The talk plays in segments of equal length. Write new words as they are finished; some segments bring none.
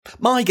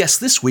My guest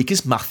this week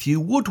is Matthew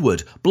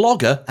Woodward,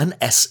 blogger and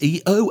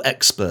SEO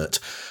expert.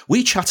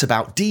 We chat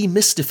about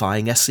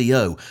demystifying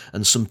SEO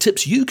and some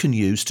tips you can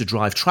use to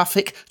drive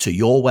traffic to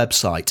your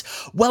website.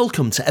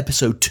 Welcome to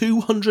episode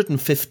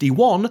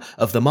 251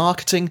 of the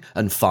Marketing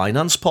and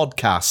Finance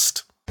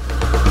Podcast.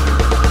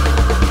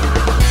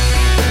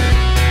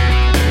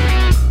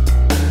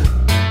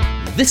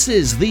 This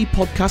is the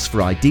podcast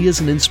for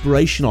ideas and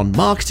inspiration on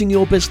marketing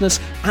your business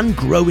and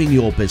growing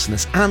your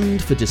business,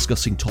 and for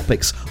discussing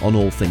topics on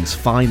all things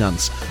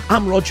finance.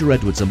 I'm Roger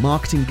Edwards, a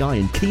marketing guy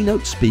and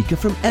keynote speaker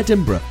from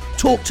Edinburgh.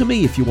 Talk to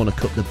me if you want to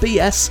cut the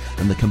BS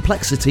and the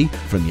complexity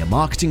from your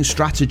marketing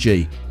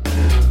strategy.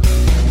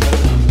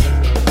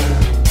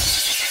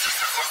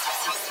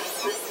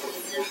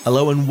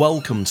 Hello and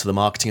welcome to the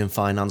Marketing and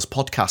Finance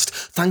Podcast.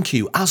 Thank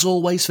you, as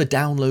always, for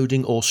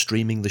downloading or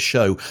streaming the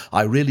show.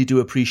 I really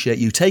do appreciate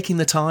you taking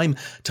the time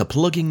to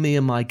plugging me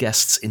and my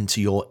guests into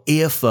your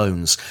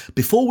earphones.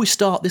 Before we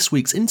start this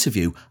week's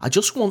interview, I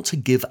just want to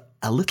give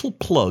a little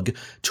plug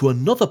to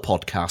another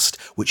podcast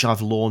which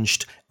I've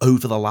launched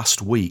over the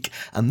last week,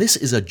 and this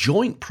is a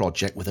joint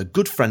project with a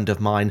good friend of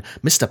mine,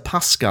 Mr.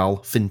 Pascal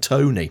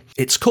Fintoni.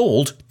 It's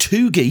called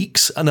Two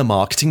Geeks and a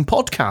Marketing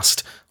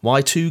Podcast.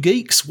 Why two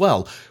geeks?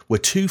 Well, we're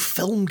two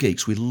film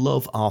geeks. We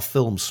love our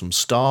films, from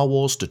Star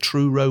Wars to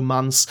True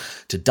Romance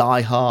to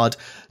Die Hard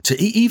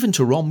to even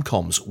to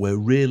rom-coms. We're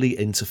really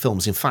into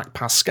films. In fact,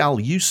 Pascal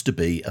used to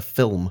be a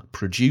film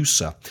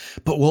producer,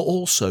 but we're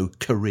also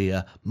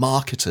career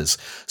marketers.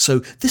 So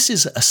this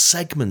is a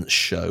segment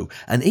show,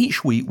 and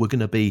each week we're going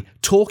to be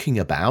talking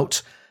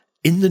about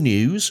in the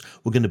news.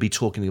 We're going to be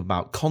talking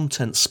about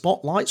content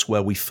spotlights,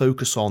 where we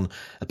focus on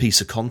a piece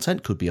of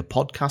content. Could be a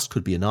podcast,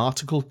 could be an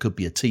article, could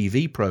be a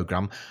TV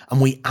program, and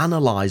we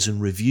analyze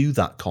and review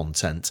that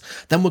content.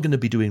 Then we're going to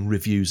be doing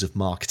reviews of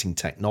marketing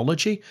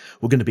technology.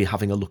 We're going to be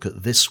having a look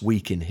at this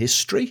week in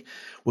history.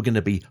 We're going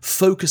to be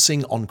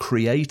focusing on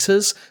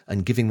creators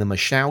and giving them a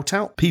shout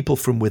out, people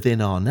from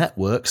within our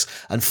networks.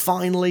 And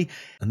finally,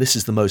 and this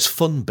is the most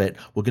fun bit,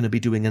 we're going to be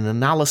doing an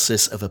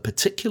analysis of a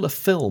particular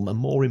film, and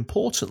more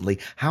importantly,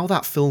 how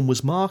that film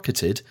was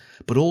marketed,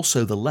 but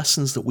also the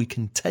lessons that we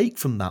can take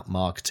from that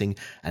marketing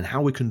and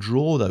how we can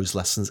draw those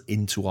lessons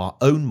into our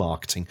own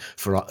marketing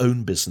for our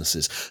own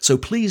businesses. So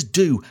please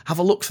do have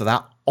a look for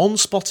that on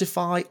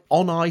Spotify,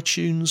 on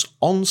iTunes,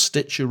 on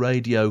Stitcher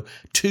Radio,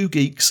 Two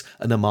Geeks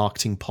and a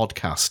Marketing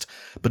Podcast.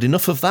 But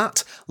enough of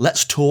that,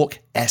 let's talk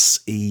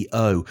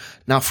SEO.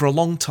 Now, for a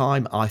long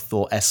time, I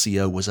thought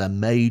SEO was a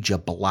major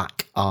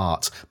black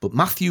art, but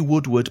Matthew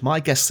Woodward, my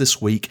guest this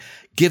week,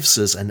 gives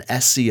us an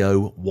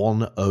SEO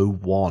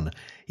 101.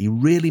 He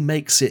really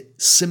makes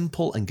it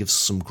simple and gives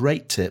some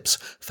great tips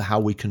for how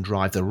we can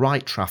drive the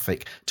right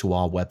traffic to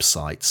our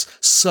websites.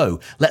 So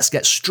let's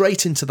get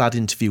straight into that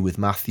interview with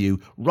Matthew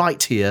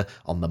right here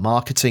on the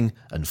Marketing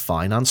and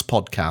Finance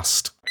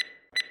Podcast.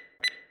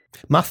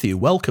 Matthew,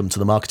 welcome to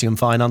the Marketing and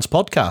Finance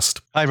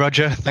Podcast. Hi,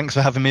 Roger. Thanks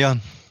for having me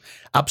on.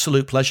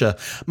 Absolute pleasure.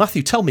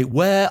 Matthew, tell me,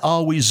 where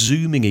are we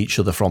Zooming each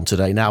other from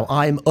today? Now,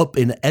 I'm up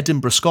in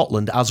Edinburgh,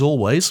 Scotland, as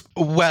always.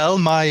 Well,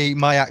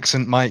 my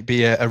accent might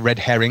be a red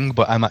herring,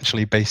 but I'm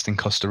actually based in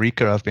Costa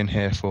Rica. I've been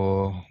here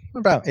for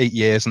about 8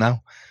 years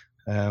now.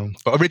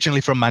 But originally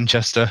from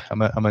Manchester.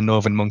 I'm a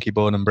northern monkey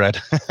born and bred.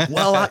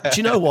 Well, do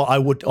you know what? I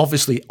would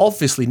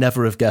obviously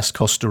never have guessed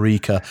Costa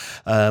Rica.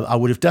 I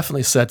would have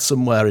definitely said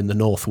somewhere in the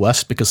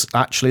northwest, because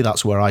actually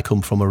that's where I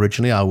come from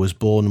originally. I was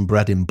born and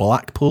bred in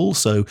Blackpool,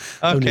 so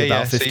only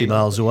about 50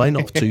 miles away,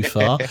 not too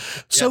far.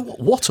 So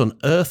what on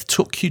earth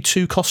took you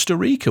to Costa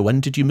Rica? When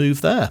did you move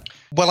there?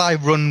 Well, I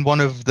run one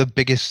of the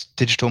biggest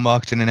digital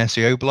marketing and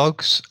SEO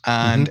blogs,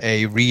 and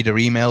a reader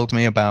emailed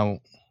me about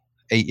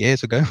 8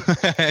 years ago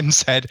and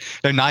said,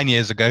 no, 9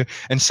 years ago,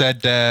 and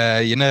said,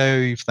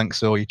 thanks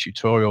to all your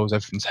tutorials,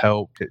 everything's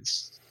helped.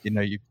 It's,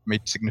 you've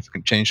made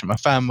significant change for my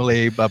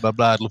family, blah, blah,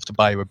 blah. I'd love to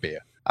buy you a beer.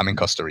 I'm in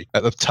Costa Rica.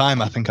 At the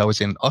time, I think I was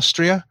in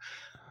Austria.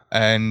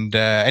 And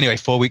anyway,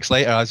 4 weeks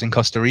later, I was in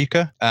Costa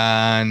Rica.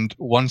 And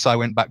once I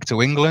went back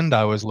to England,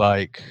 I was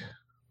like,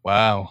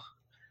 wow.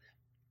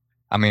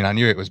 I mean, I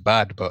knew it was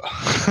bad, but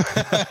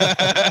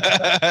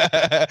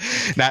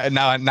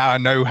now I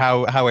know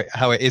how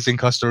it is in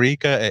Costa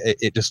Rica.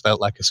 It just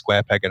felt like a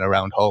square peg in a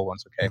round hole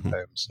once I came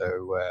home.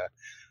 So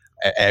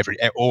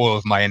all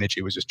of my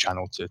energy was just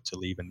channeled to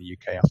leave in the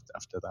UK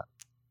after that.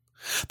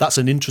 That's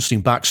an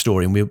interesting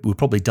backstory, and we'll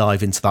probably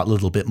dive into that a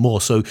little bit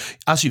more. So,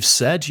 as you've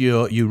said,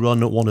 you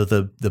run one of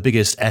the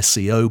biggest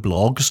SEO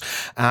blogs,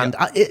 and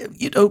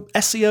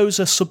SEO is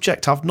a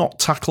subject I've not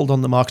tackled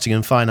on the Marketing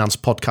and Finance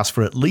Podcast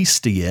for at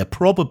least a year.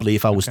 Probably,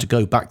 if I was to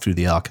go back through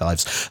the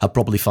archives, I'd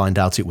probably find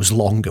out it was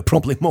longer,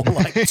 probably more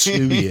like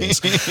 2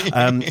 years.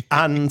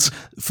 And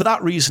for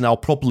that reason, I'll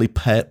probably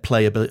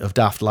play a bit of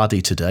Daft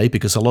Laddie today,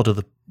 because a lot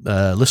of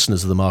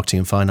listeners of the Marketing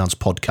and Finance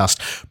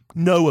podcast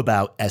know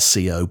about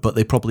SEO, but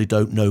they probably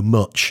don't know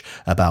much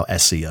about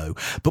SEO.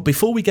 But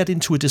before we get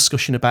into a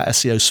discussion about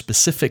SEO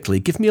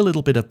specifically, give me a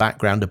little bit of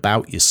background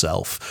about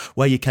yourself,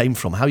 where you came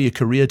from, how your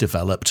career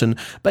developed, and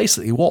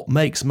basically what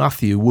makes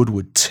Matthew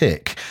Woodward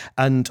tick.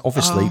 And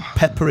obviously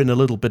pepper in a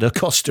little bit of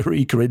Costa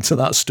Rica into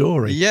that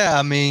story. Yeah,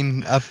 I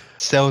mean,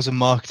 sales and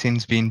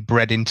marketing's been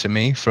bred into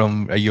me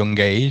from a young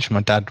age.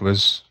 My dad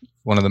was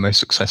one of the most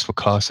successful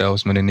car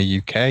salesmen in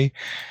the UK.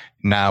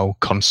 Now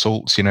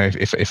consults,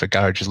 if a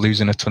garage is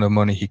losing a ton of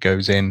money, he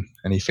goes in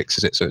and he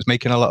fixes it. So it's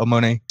making a lot of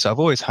money. So I've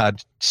always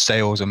had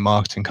sales and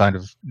marketing kind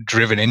of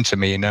driven into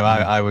me.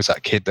 I was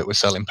that kid that was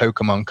selling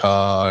Pokemon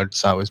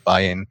cards. I was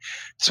buying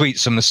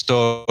sweets from the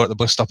store at the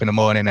bus stop in the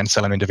morning and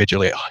selling them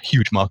individually at a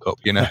huge markup,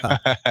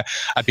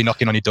 I'd be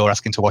knocking on your door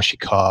asking to wash your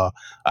car.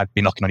 I'd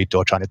be knocking on your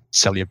door trying to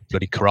sell you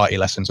bloody karate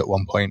lessons at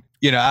one point.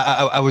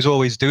 I was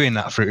always doing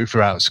that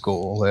throughout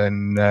school.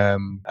 And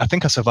I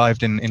think I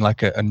survived in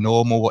like a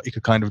normal, what you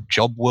could kind of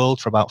job world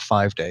for about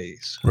 5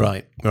 days.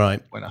 Right.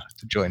 When I had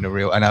to join the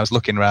real, and I was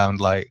looking around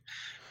like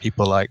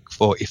people like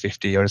 40,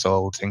 50 years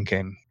old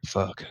thinking,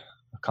 fuck,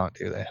 I can't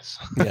do this.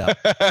 Yeah.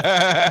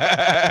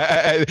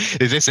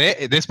 Is this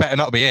it? This better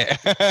not be it.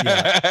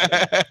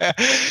 Yeah.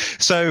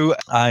 So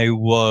I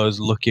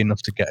was lucky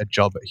enough to get a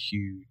job at a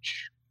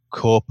huge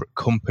corporate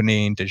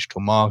company in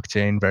digital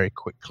marketing very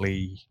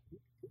quickly.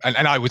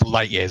 And I was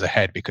light years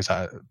ahead because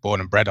I was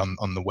born and bred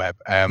on the web.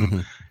 I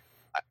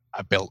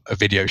built a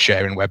video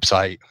sharing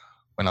website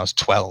when I was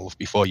 12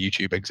 before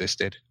YouTube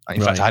existed.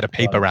 In fact, I had a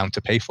paper round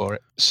to pay for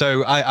it.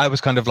 So I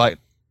was kind of like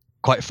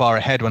quite far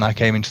ahead when I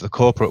came into the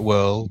corporate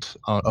world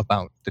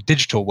about the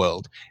digital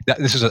world.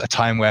 This was at a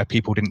time where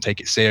people didn't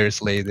take it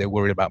seriously. They were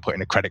worried about putting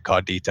the credit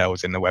card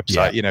details in the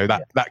website,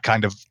 that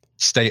kind of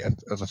state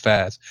of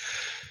affairs.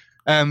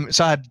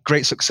 So I had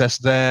great success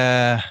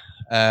there,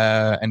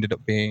 ended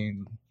up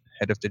being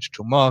head of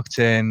digital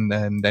marketing,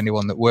 and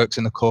anyone that works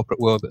in the corporate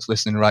world that's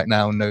listening right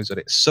now knows that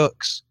it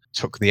sucks.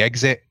 Took the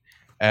exit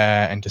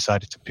and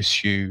decided to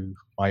pursue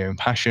my own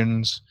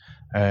passions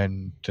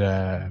and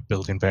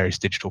building various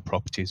digital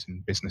properties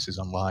and businesses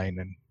online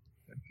and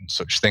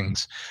such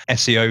things.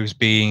 SEO's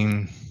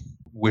been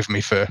with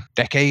me for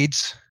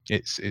decades.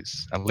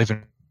 It's I live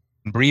and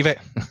breathe it.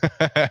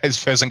 It's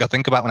the first thing I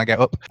think about when I get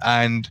up.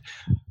 And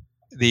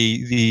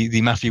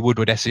the Matthew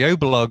Woodward SEO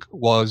blog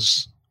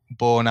was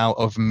born out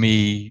of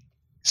me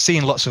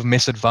seeing lots of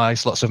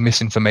misadvice, lots of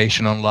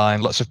misinformation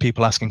online, lots of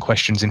people asking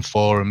questions in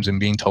forums and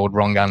being told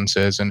wrong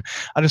answers. And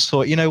I just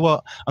thought, you know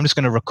what? I'm just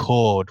going to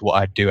record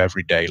what I do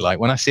every day. Like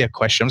when I see a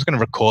question, I'm just going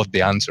to record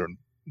the answer and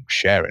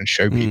share it and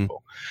show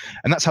people.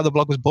 And that's how the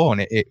blog was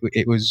born.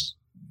 It was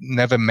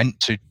never meant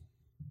to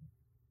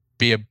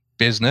be a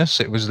business.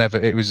 It was never,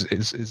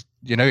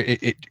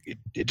 it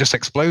just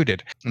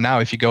exploded. Now,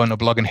 if you go on the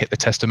blog and hit the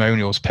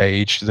testimonials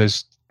page,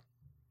 there's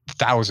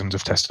thousands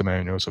of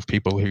testimonials of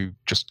people who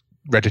just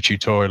read a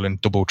tutorial and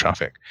double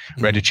traffic,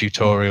 read a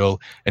tutorial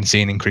and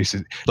seeing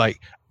increases. Like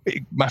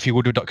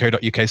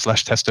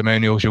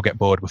matthewwoodward.co.uk/testimonials, you'll get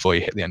bored before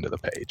you hit the end of the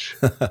page.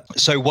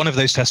 So one of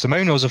those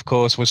testimonials, of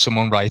course, was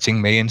someone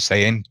writing me and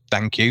saying,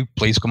 thank you,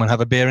 please come and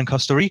have a beer in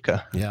Costa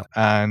Rica. Yeah.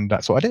 And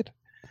that's what I did.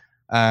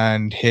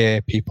 And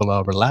here people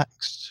are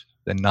relaxed,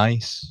 they're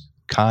nice,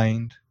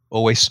 kind,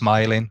 always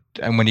smiling.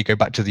 And when you go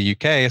back to the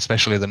UK,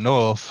 especially the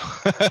north,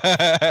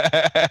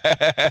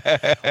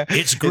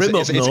 it's grim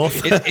up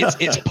north.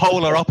 It's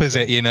polar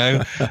opposite,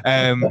 I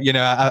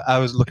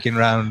was walking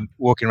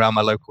around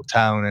my local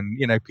town, and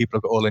people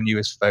have got all the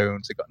newest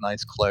phones, they've got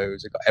nice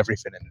clothes, they've got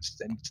everything, and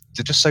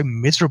they're just so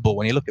miserable.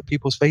 When you look at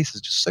people's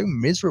faces, just so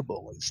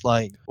miserable. It's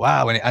like,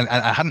 wow. And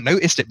I hadn't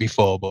noticed it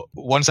before, but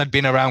once I'd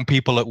been around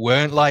people that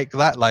weren't like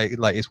that, like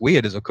it's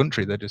weird as a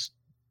country, they're just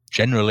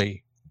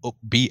generally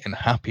upbeat and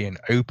happy and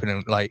open,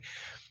 and like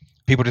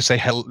people just say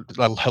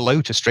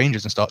hello to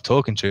strangers and start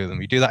talking to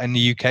them. You do that in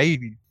the UK,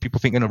 people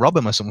think you're gonna rob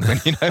them or something,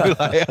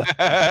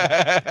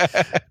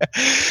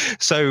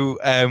 So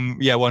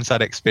once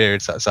I'd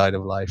experienced that side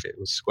of life, it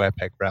was square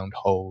peg round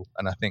hole,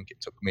 and I think it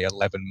took me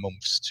 11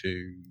 months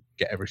to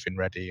get everything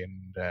ready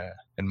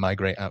and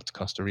migrate out to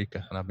Costa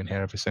Rica, and I've been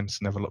here ever since.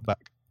 Never looked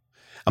back.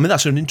 I mean,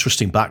 that's an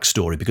interesting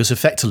backstory, because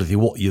effectively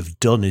what you've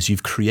done is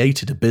you've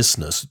created a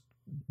business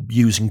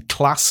using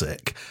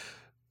classic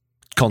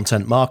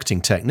content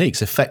marketing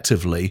techniques,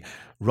 effectively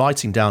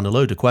writing down a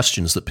load of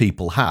questions that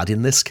people had.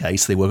 In this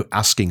case, they were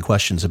asking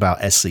questions about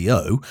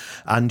SEO,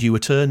 and you were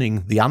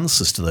turning the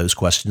answers to those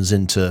questions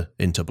into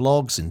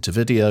blogs, into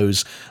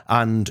videos,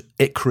 and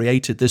it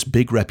created this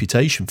big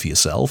reputation for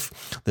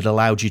yourself that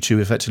allowed you to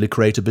effectively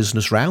create a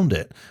business around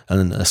it,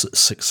 and a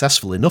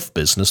successful enough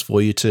business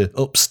for you to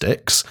up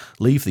sticks,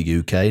 leave the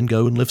UK and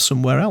go and live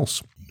somewhere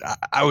else.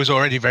 I was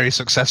already very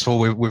successful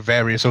with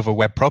various other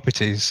web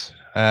properties.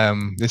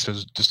 This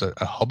was just a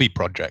hobby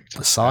project.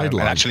 A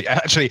sideline.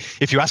 Actually,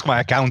 if you ask my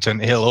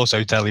accountant, he'll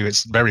also tell you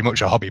it's very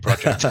much a hobby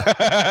project.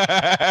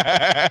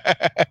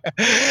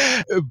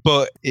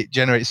 But it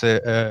generates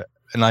a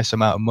nice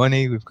amount of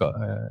money. We've got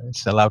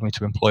it's allowed me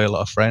to employ a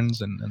lot of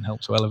friends and help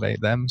to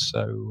elevate them.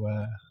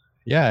 So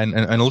Yeah,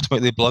 and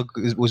ultimately the blog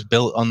was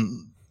built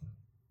on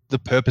the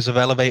purpose of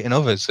elevating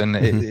others, and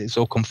it's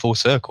all come full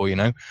circle, you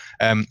know.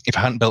 If I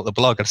hadn't built the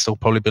blog, I'd still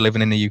probably be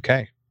living in the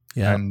UK.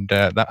 Yeah. And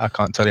that I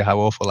can't tell you how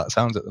awful that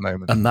sounds at the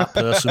moment. And that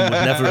person would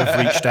never have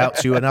reached out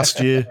to you and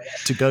asked you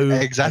to go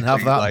and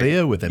have that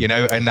beer with him. You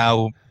know, and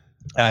now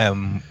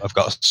I've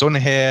got a son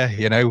here,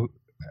 you know,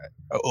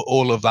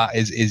 all of that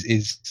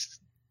is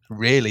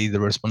really the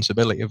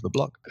responsibility of the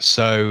blog.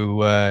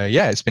 So,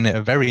 it's been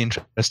a very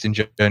interesting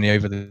journey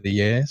over the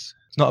years.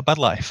 It's not a bad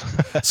life.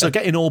 So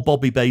getting all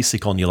Bobby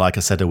Basic on you, like I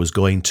said I was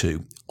going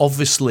to,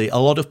 obviously a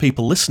lot of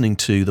people listening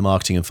to the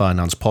Marketing and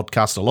Finance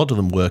podcast, a lot of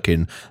them work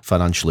in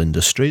financial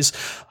industries.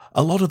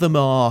 A lot of them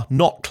are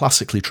not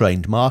classically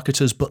trained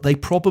marketers, but they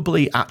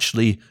probably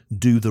actually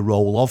do the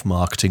role of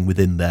marketing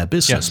within their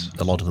business. Yes.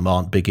 A lot of them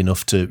aren't big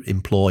enough to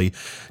employ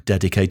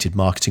dedicated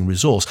marketing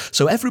resource.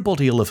 So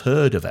everybody will have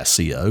heard of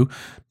SEO.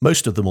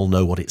 Most of them will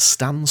know what it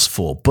stands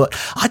for. But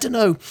I don't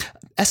know,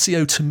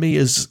 SEO to me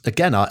is,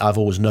 again, I've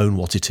always known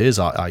what it is.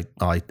 I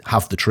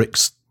have the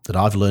tricks that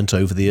I've learned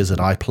over the years that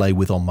I play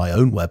with on my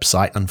own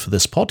website and for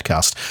this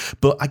podcast.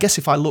 But I guess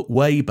if I look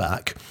way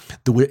back,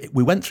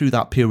 we went through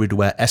that period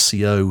where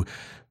SEO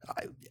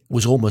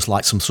was almost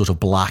like some sort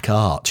of black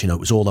art. You know, it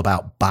was all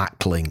about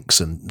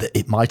backlinks, and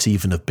it might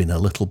even have been a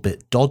little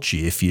bit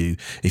dodgy if you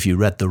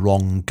read the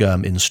wrong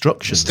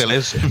instructions. It still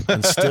is,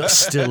 and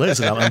still is.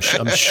 And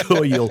I'm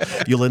sure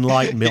you'll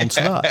enlighten me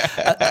onto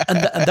that.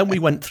 And then we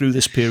went through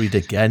this period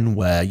again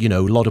where, you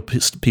know, a lot of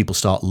people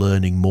start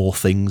learning more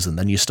things, and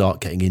then you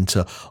start getting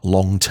into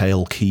long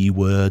tail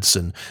keywords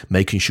and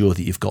making sure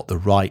that you've got the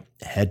right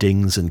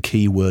headings and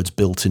keywords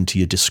built into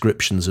your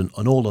descriptions and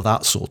all of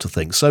that sort of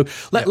thing. So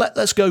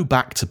let's go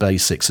back to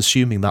basics,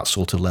 assuming that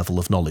sort of level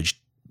of knowledge.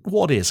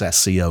 What is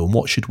SEO and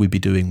what should we be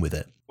doing with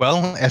it?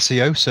 Well,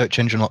 SEO, search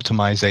engine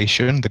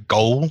optimization, the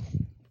goal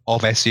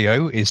of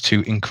SEO is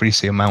to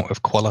increase the amount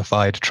of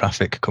qualified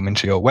traffic coming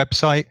to your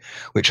website,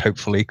 which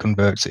hopefully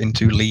converts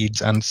into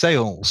leads and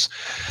sales.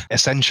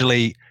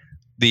 Essentially,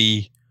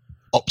 the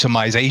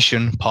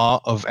optimization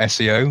part of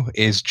SEO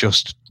is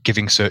just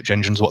giving search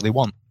engines what they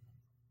want.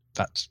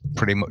 That's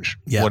pretty much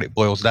what it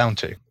boils down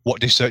to. What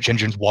do search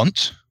engines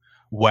want?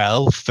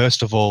 Well,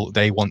 first of all,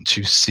 they want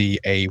to see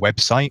a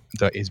website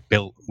that is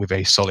built with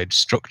a solid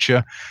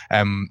structure.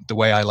 The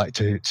way I like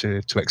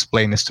to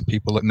explain this to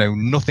people that know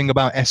nothing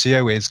about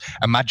SEO is,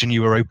 imagine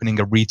you were opening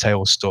a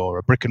retail store,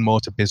 a brick and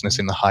mortar business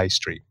in the high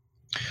street.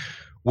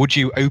 Would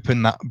you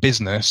open that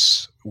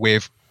business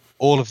with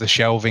all of the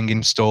shelving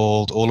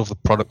installed, all of the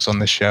products on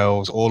the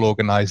shelves, all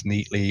organized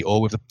neatly,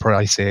 all with the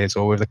prices,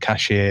 or with the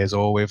cashiers,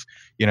 or with,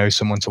 you know,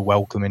 someone to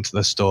welcome into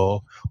the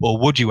store? Or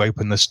would you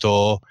open the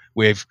store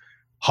with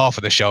half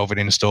of the shelving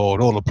installed,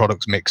 all the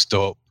products mixed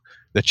up,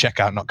 the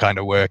checkout not kind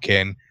of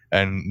working,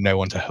 and no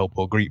one to help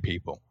or greet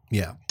people?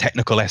 Yeah.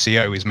 Technical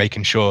SEO is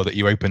making sure that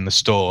you open the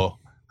store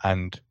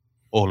and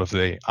all of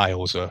the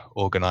aisles are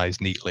organized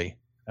neatly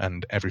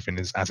and everything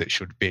is as it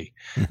should be.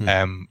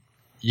 Mm-hmm.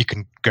 You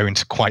can go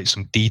into quite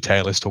some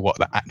detail as to what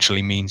that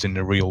actually means in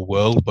the real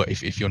world. But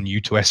if you're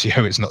new to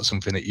SEO, it's not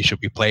something that you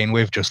should be playing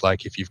with. Just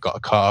like if you've got a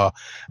car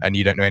and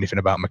you don't know anything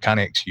about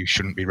mechanics, you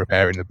shouldn't be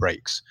repairing the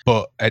brakes.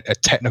 But a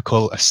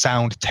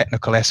sound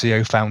technical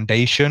SEO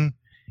foundation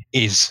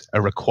is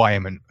a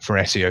requirement for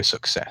SEO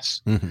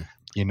success. Mm-hmm.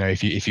 You know,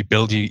 if you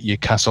build your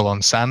castle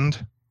on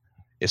sand,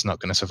 it's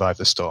not going to survive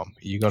the storm.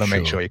 You got to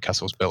make sure your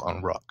castle's built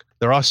on rock.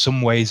 There are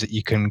some ways that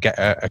you can get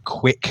a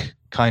quick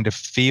kind of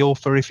feel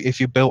for if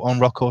you're built on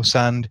rock or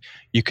sand.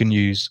 You can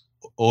use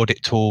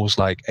audit tools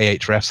like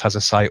Ahrefs has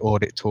a site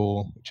audit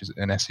tool, which is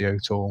an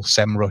SEO tool.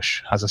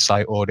 SEMrush has a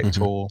site audit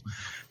tool,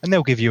 and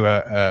they'll give you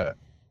at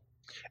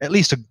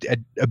least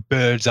a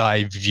bird's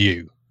eye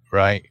view,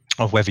 right,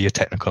 of whether your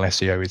technical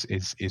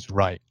SEO is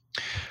right.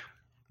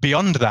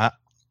 Beyond that,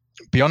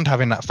 beyond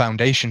having that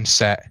foundation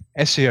set,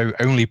 SEO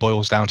only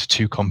boils down to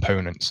two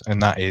components,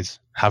 and that is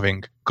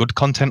having good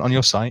content on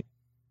your site,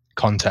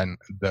 content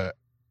that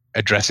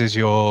addresses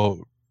your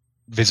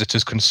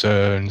visitors'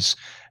 concerns,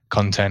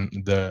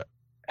 content that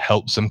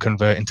helps them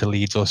convert into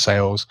leads or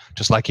sales.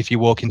 Just like if you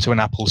walk into an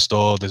Apple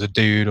store, there's a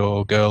dude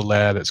or girl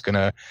there that's going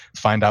to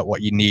find out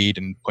what you need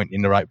and point you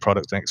in the right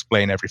product and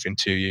explain everything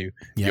to you.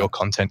 Yeah. Your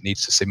content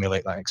needs to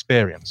simulate that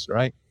experience,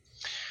 right?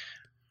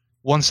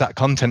 Once that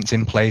content's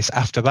in place,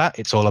 after that,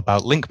 it's all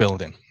about link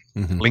building.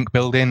 Mm-hmm. Link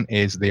building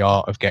is the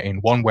art of getting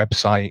one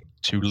website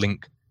to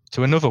link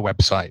to another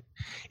website.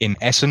 In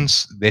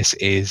essence, this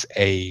is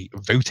a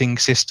voting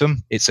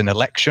system. It's an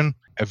election.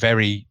 A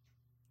very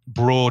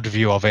broad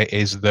view of it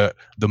is that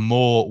the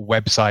more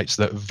websites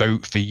that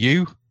vote for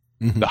you,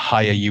 the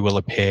higher you will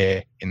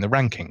appear in the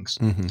rankings.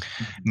 Mm-hmm.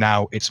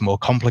 Now, it's more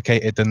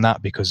complicated than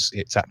that because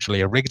it's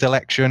actually a rigged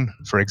election.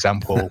 For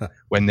example,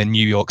 when the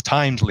New York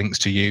Times links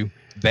to you,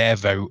 their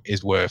vote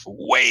is worth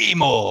way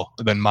more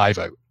than my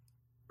vote,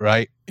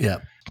 right? Yeah.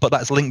 But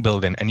that's link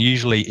building. And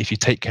usually if you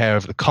take care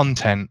of the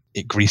content,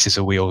 it greases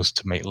the wheels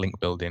to make link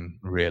building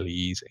really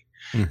easy.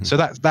 Mm-hmm. So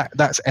that's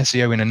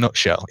SEO in a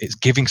nutshell. It's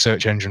giving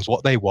search engines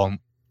what they want,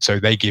 so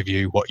they give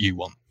you what you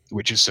want,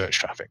 which is search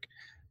traffic.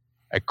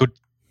 A good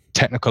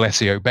technical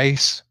SEO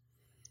base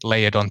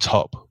layered on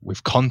top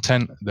with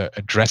content that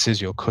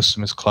addresses your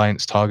customers,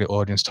 clients, target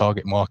audience,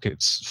 target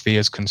markets,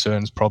 fears,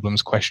 concerns,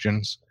 problems,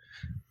 questions,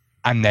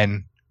 and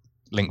then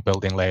link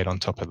building layered on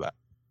top of that.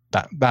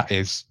 That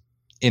is,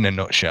 in a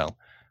nutshell,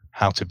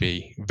 how to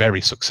be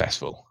very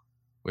successful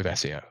with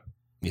SEO.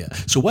 Yeah.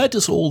 So where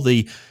does all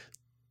the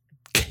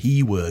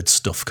keyword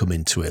stuff come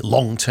into it?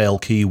 Long tail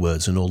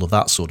keywords and all of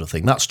that sort of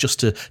thing. That's just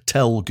to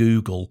tell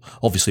Google,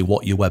 obviously,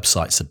 what your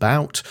website's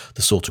about,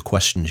 the sort of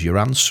questions you're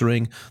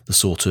answering, the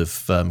sort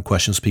of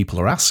questions people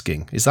are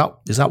asking. Is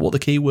that what the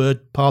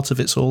keyword part of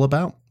it's all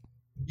about?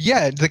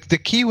 Yeah. The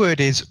keyword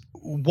is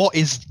what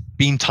is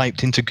being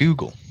typed into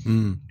Google.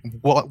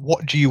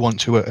 What do you want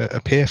to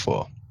appear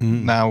for?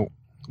 Now,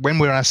 when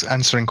we're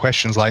answering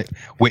questions like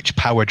which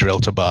power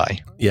drill to buy,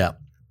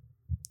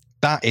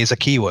 that is a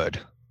keyword.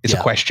 It's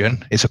a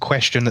question. It's a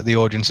question that the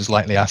audience is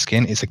likely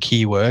asking. It's a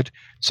keyword.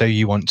 So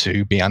you want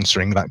to be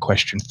answering that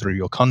question through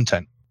your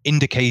content.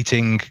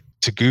 Indicating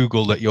to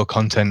Google that your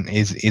content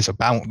is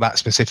about that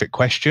specific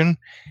question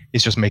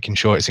is just making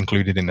sure it's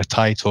included in the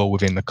title,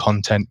 within the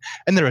content.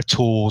 And there are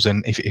tools.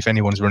 And if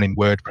anyone's running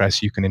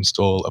WordPress, you can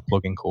install a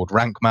plugin called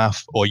Rank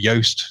Math or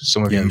Yoast.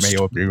 Some of you may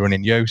all be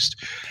running Yoast.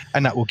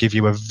 And that will give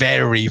you a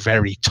very,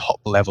 very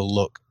top level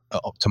look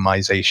at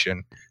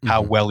optimization,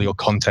 how well your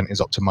content is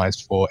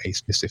optimized for a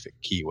specific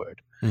keyword.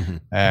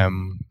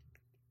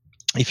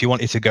 If you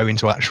wanted to go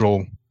into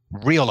actual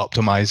real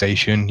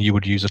optimization, you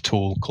would use a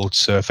tool called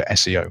Surfer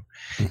SEO.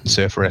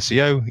 Surfer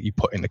SEO, you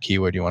put in the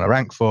keyword you want to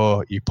rank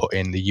for, you put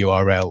in the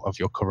URL of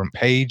your current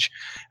page,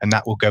 and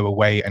that will go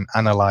away and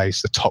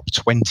analyze the top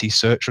 20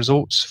 search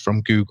results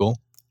from Google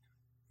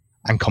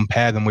and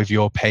compare them with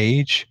your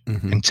page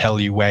and tell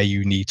you where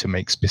you need to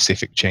make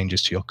specific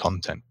changes to your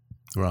content.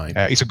 Right.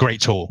 It's a great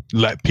tool.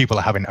 People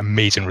are having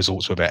amazing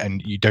results with it, and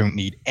you don't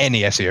need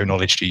any SEO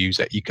knowledge to use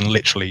it. You can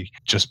literally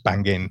just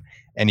bang in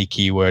any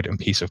keyword and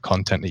piece of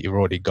content that you've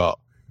already got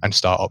and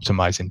start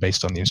optimizing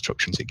based on the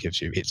instructions it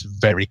gives you. It's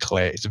very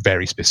clear. It's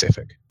very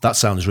specific. That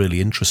sounds really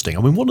interesting.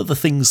 I mean, one of the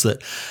things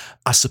that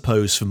I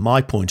suppose from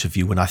my point of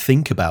view when I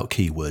think about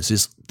keywords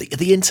is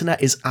the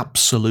internet is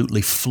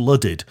absolutely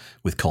flooded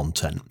with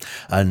content.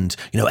 And,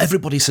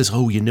 everybody says,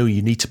 you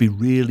need to be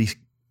really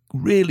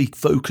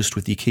focused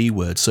with your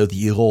keywords so that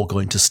you're all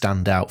going to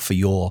stand out for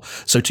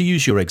so to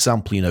use your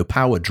example,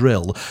 power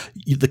drill,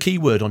 the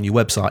keyword on your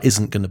website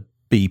isn't going to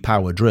be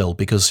power drill,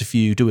 because if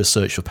you do a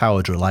search for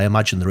power drill, I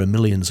imagine there are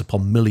millions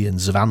upon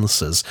millions of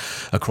answers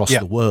across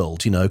the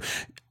world.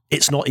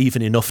 It's not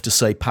even enough to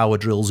say power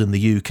drills in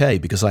the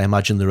UK, because I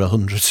imagine there are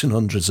hundreds and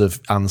hundreds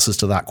of answers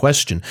to that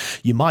question.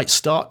 You might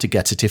start to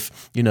get it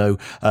if,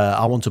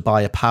 I want to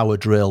buy a power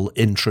drill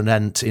in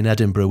Tranent in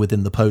Edinburgh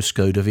within the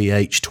postcode of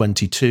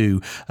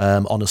EH22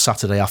 on a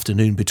Saturday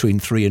afternoon between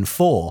 3 and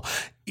 4.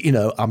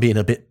 I'm being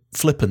a bit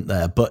flippant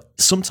there, but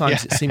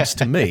sometimes it seems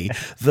to me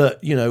that,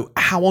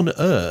 how on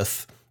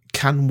earth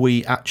can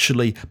we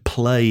actually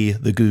play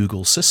the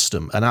Google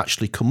system and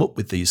actually come up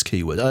with these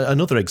keywords?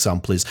 Another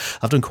example is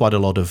I've done quite a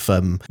lot of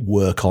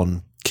work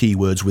on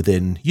keywords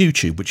within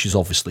YouTube, which is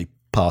obviously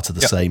part of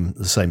the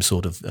same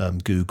sort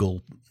of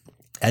Google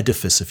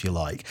edifice, if you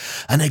like.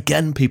 And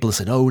again, people are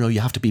saying, oh no, you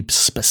have to be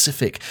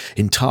specific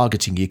in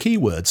targeting your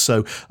keywords.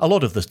 So a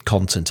lot of the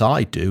content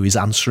I do is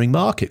answering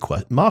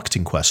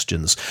marketing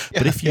questions.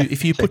 But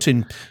if you put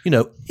in,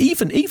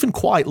 even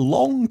quite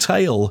long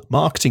tail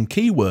marketing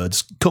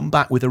keywords come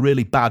back with a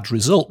really bad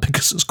result,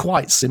 because it's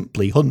quite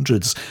simply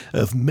hundreds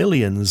of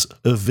millions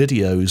of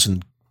videos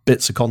and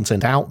bits of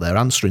content out there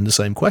answering the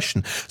same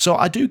question. So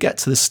I do get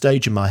to this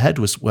stage in my head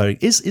where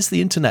is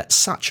the internet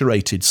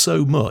saturated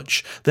so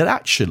much that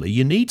actually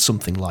you need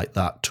something like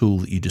that tool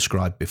that you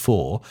described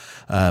before.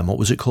 What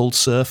was it called?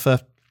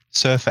 Surfer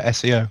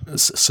SEO.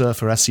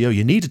 Surfer SEO.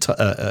 You need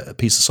a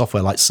piece of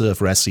software like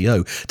Surfer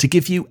SEO to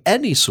give you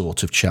any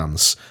sort of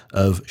chance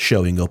of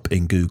showing up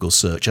in Google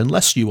search,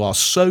 unless you are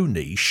so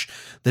niche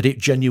that it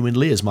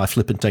genuinely is my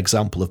flippant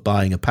example of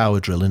buying a power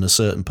drill in a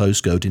certain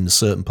postcode in a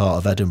certain part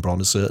of Edinburgh on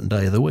a certain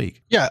day of the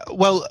week. Yeah,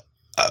 well,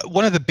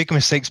 one of the big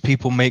mistakes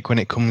people make when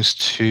it comes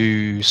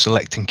to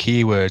selecting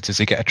keywords is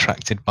they get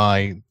attracted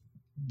by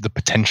the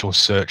potential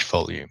search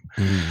volume.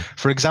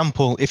 For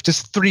example, if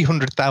there's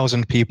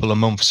 300,000 people a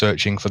month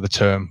searching for the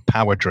term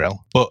power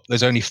drill, but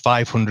there's only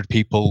 500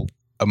 people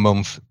a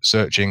month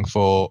searching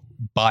for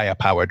buy a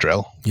power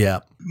drill,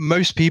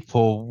 most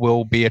people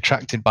will be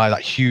attracted by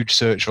that huge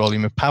search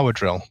volume of power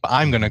drill. But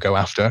I'm going to go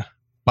after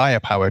buy a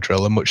power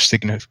drill, a much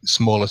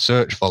smaller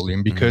search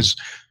volume, because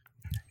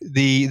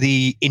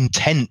the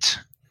intent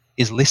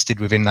is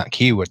listed within that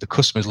keyword. The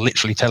customer's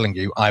literally telling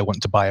you, I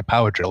want to buy a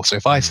power drill. So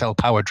if I sell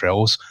power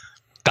drills,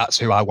 that's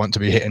who I want to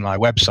be hitting my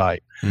website.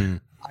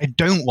 I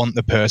don't want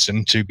the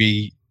person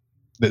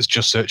that's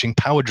just searching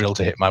power drill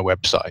to hit my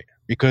website,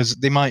 because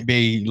they might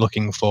be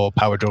looking for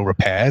power drill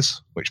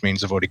repairs, which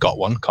means they've already got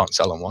one, can't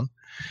sell them one.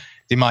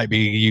 They might be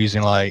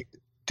using they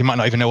might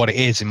not even know what it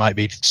is. They might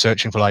be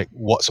searching for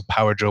what's a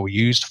power drill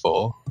used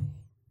for?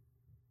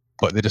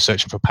 but they're just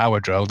searching for power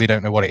drill. They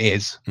don't know what it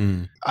is.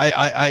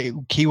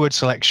 Keyword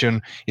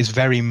selection is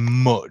very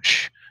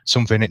much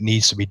something that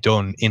needs to be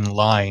done in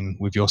line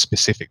with your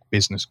specific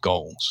business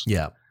goals.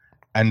 Yeah.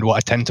 And what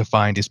I tend to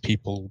find is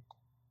people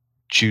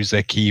choose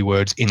their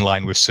keywords in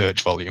line with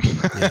search volume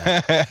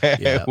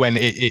when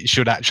it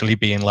should actually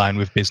be in line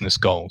with business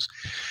goals.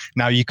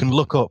 Now, you can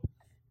look up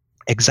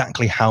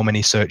exactly how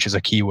many searches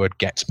a keyword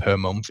gets per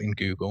month in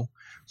Google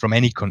from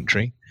any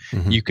country.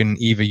 You can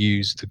either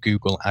use the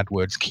Google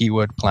AdWords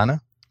Keyword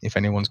Planner. If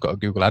anyone's got a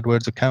Google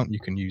AdWords account, you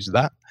can use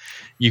that.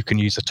 You can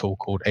use a tool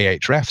called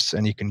Ahrefs,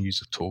 and you can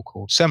use a tool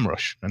called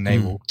SEMrush, and they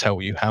will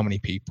tell you how many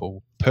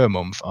people per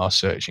month are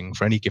searching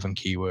for any given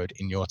keyword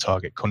in your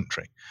target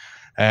country.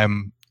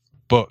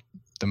 But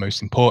the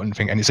most important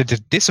thing, and it's a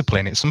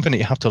discipline, it's something that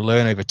you have to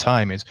learn over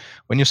time, is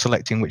when you're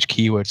selecting which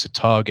keywords to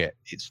target,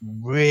 it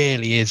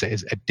really is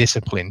a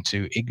discipline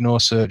to ignore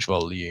search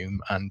volume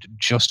and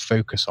just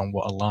focus on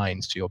what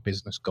aligns to your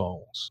business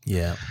goals.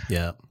 Yeah.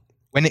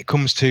 When it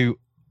comes to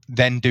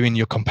then doing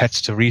your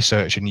competitor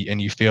research and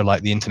you feel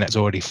like the internet's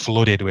already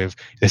flooded with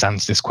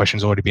this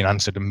question's already been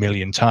answered a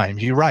million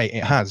times, you're right,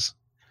 it has.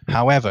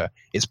 However,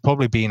 it's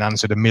probably been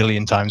answered a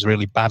million times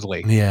really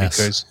badly.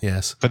 Because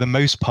for the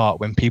most part,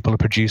 when people are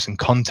producing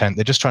content,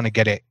 they're just trying to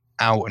get it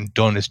out and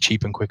done as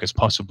cheap and quick as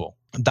possible.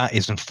 That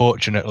is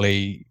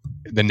unfortunately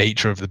the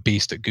nature of the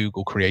beast that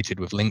Google created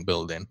with link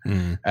building,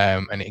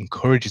 and it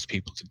encourages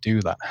people to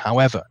do that.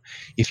 However,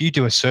 if you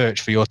do a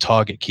search for your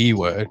target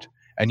keyword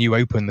and you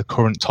open the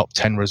current top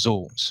 10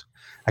 results,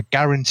 I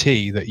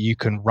guarantee that you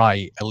can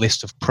write a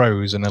list of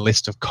pros and a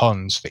list of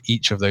cons for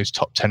each of those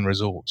top 10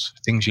 results.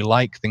 Things you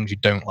like, things you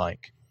don't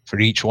like for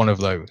each one of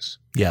those.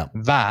 Yeah.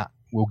 That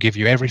will give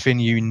you everything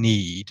you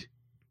need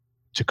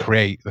to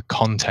create the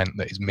content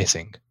that is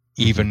missing,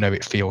 even though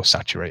it feels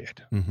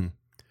saturated.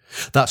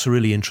 That's a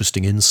really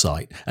interesting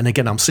insight. And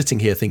again, I'm sitting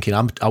here thinking,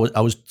 I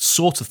was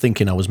sort of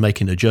thinking I was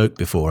making a joke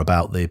before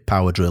about the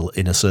power drill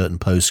in a certain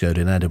postcode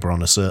in Edinburgh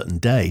on a certain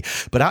day.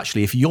 But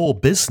actually, if your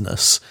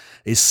business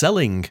is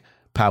selling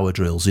power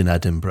drills in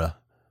Edinburgh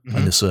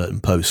in a certain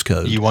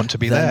postcode, you want to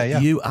be there. Yeah,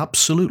 you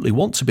absolutely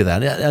want to be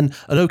there. And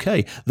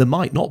okay, there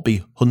might not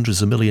be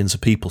hundreds of millions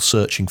of people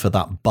searching for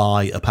that,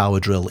 buy a power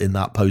drill in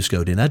that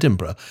postcode in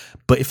Edinburgh,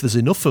 but if there's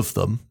enough of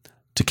them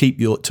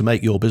to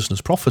make your business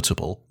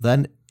profitable,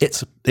 then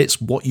it's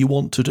what you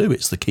want to do.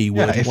 It's the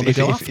keyword you want to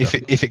go after.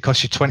 If it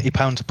costs you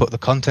 £20 to put the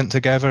content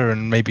together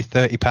and maybe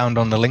 £30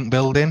 on the link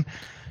building,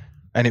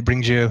 and it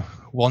brings you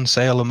one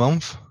sale a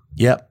month,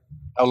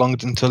 how long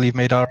until you've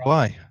made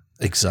ROI?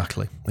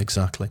 Exactly.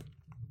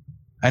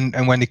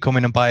 And when they come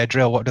in and buy a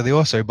drill, what do they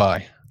also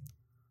buy?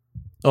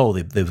 Oh,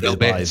 they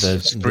buy the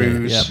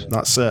screws. Yeah,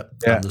 that's it.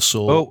 Yeah. And the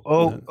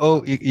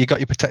saw. You got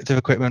your protective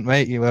equipment,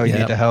 mate. You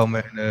need a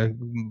helmet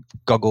and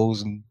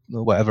goggles and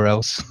whatever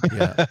else.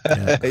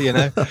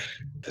 Yeah.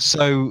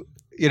 So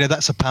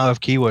that's the power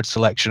of keyword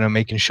selection and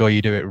making sure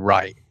you do it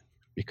right.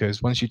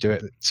 Because once you do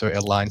it so it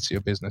aligns to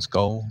your business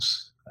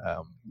goals,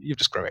 you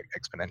just grow it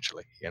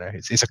exponentially.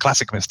 It's a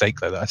classic mistake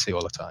though that I see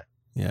all the time.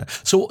 Yeah.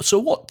 So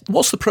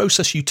what's the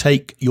process you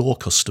take your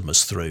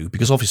customers through?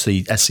 Because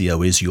obviously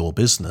SEO is your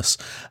business.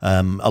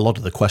 A lot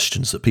of the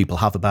questions that people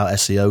have about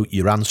SEO,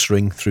 you're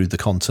answering through the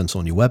content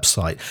on your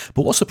website.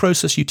 But what's the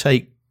process you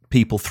take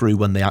people through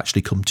when they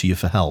actually come to you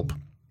for help?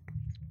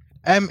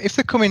 If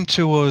they're coming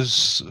to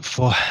us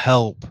for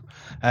help,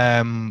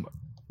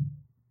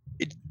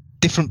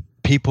 different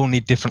people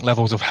need different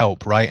levels of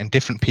help, right? And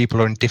different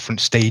people are in different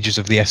stages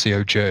of the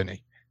SEO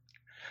journey.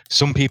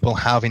 Some people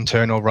have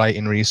internal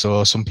writing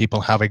resource, some people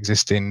have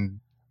existing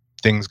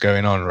things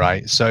going on,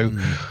 right? So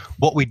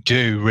what we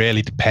do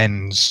really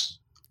depends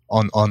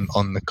on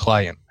the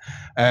client.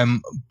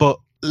 But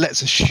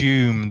let's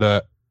assume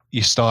that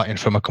you're starting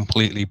from a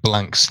completely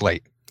blank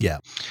slate. Yeah.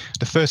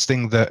 The first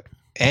thing that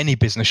any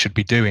business should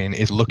be doing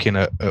is looking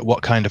at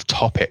what kind of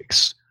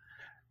topics,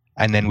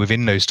 and then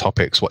within those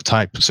topics, what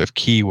types of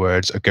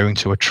keywords are going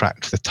to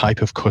attract the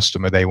type of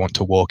customer they want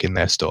to walk in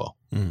their store,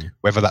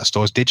 whether that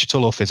store is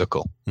digital or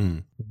physical.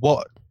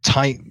 What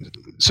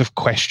types of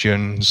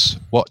questions,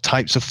 what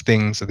types of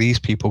things are these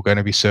people going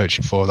to be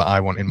searching for that I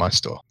want in my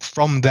store?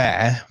 From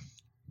there,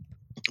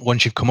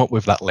 once you've come up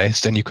with that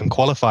list, and you can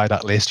qualify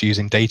that list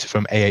using data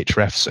from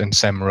Ahrefs and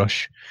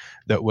SEMrush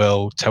that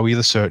will tell you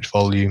the search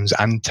volumes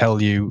and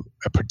tell you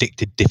a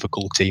predicted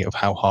difficulty of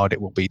how hard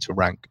it will be to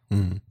rank.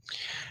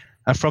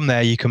 And from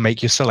there, you can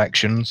make your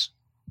selections,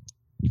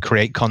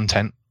 create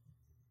content.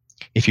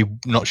 If you're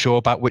not sure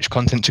about which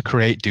content to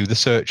create, do the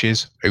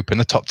searches, open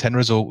the top 10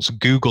 results.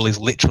 Google is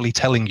literally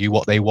telling you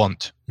what they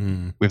want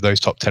with those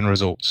top 10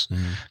 results.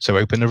 So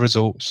open the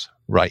results,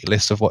 write a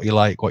list of what you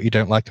like, what you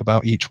don't like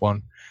about each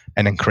one,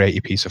 and then create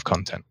your piece of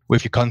content.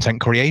 With your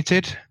content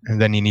created,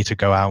 and then you need to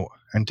go out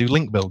and do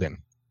link building.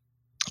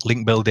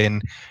 Link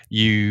building,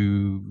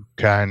 you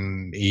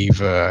can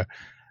either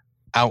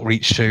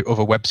outreach to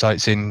other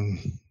websites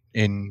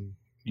in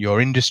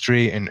your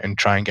industry and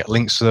try and get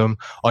links to them.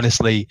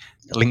 Honestly,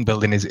 link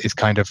building is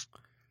kind of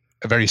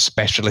a very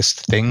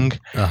specialist thing.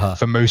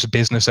 For most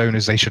business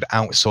owners, they should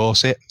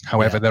outsource it.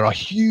 However, there are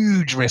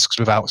huge risks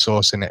with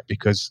outsourcing it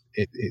because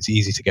it's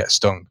easy to get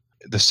stung.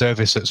 The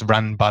service that's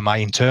run by my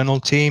internal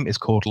team is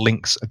called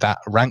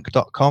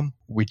links.rank.com.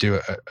 We do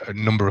a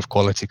number of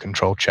quality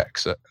control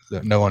checks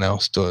that no one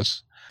else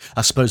does.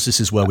 I suppose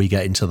this is where we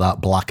get into that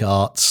black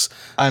arts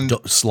and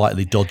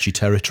slightly dodgy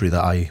territory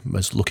that I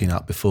was looking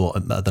at before,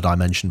 that I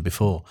mentioned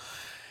before.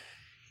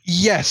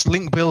 Yes,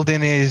 link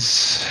building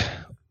is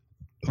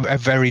a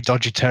very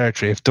dodgy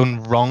territory. If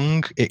done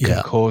wrong, it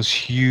can cause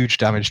huge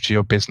damage to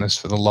your business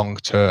for the long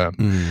term.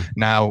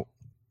 Now,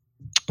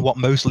 what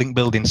most link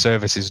building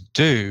services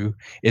do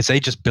is they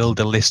just build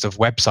a list of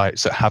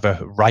websites that have a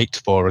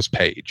Write For Us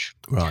page.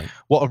 Right.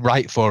 What a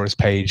Write For Us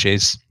page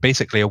is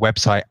basically a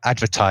website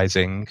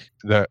advertising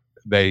that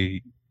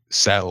they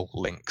sell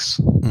links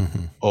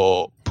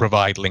or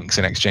provide links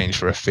in exchange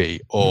for a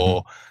fee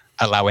or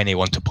allow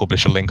anyone to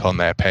publish a link on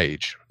their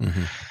page.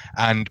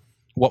 And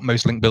what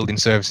most link building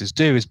services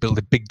do is build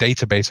a big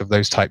database of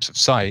those types of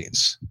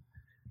sites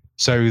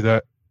so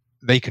that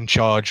they can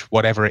charge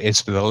whatever it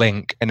is for the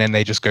link, and then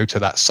they just go to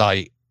that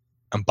site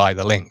and buy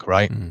the link,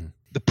 right?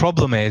 The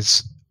problem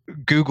is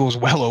Google's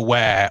well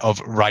aware of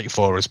Write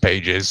For Us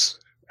pages.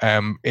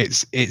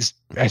 It's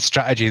a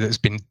strategy that's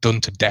been done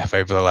to death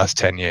over the last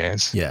 10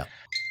 years. Yeah.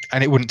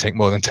 And it wouldn't take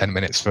more than 10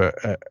 minutes for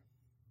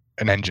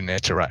an engineer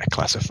to write a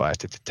classifier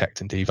to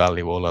detect and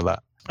devalue all of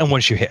that. And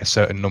once you hit a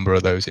certain number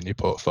of those in your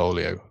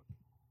portfolio,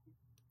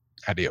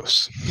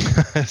 adios.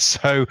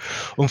 So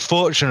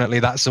unfortunately,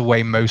 that's the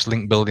way most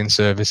link building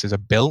services are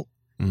built.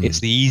 It's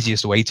the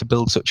easiest way to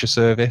build such a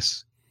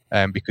service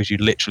because you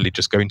literally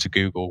just go into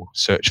Google,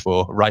 search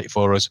for Write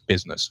For Us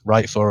business,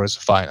 Write For Us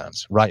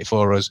finance, Write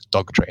For Us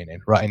dog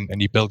training, right?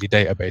 And you build your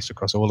database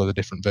across all of the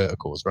different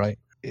verticals, right?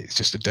 It's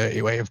just a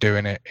dirty way of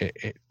doing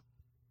it.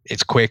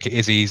 It's quick, it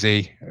is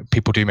easy.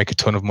 People do make a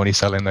ton of money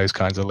selling those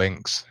kinds of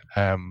links.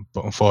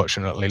 But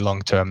unfortunately,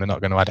 long term, they're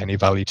not going to add any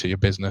value to your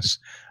business.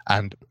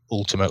 And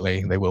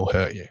ultimately, they will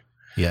hurt you.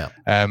 Yeah.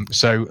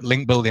 So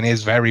link building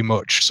is very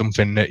much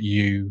something that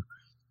you,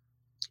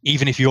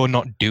 even if you're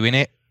not doing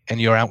it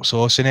and you're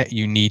outsourcing it,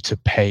 you need to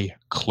pay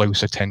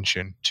close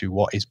attention to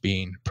what is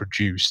being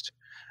produced.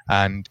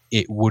 And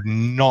it would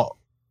not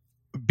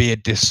be a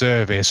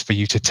disservice for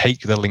you to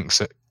take the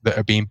links that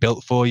are being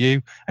built for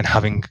you and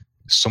having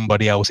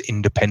somebody else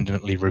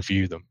independently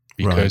review them,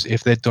 because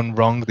if they're done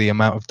wrong, the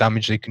amount of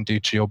damage they can do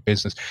to your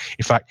business.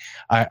 In fact,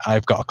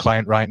 I've got a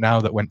client right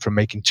now that went from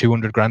making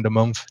 200 grand a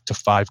month to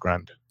 5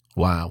 grand.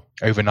 Wow.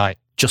 Overnight.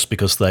 Just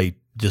because they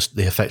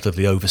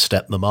effectively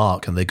overstepped the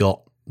mark and they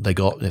got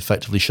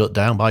effectively shut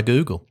down by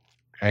Google.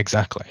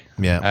 Exactly.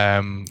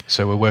 Yeah.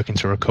 So we're working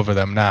to recover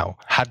them now.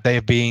 Had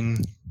they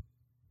been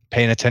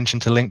paying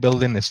attention to link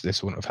building, this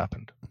wouldn't have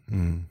happened.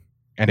 And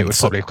it would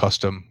probably have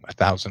cost them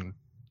 $1,000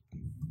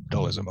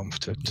 a month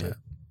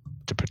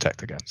to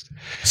protect against.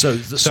 So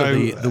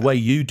the way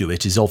you do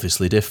it is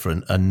obviously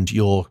different, and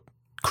you're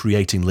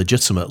creating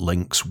legitimate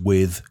links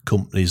with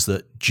companies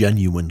that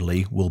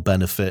genuinely will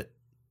benefit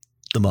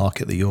the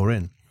market that you're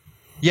in.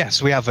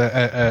 Yes, we have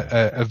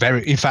a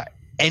very, in fact,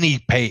 any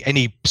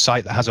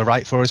site that has a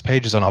Write For Us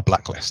page is on our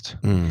blacklist.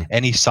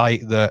 Any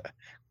site that,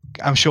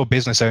 I'm sure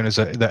business owners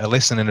that are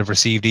listening have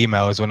received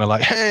emails when they're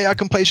like, hey, I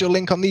can place your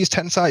link on these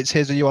 10 sites.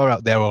 Here's a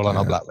URL. They're all on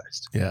our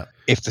blacklist. Yeah.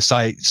 If the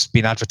site's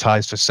been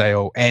advertised for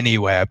sale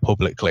anywhere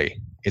publicly,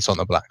 it's on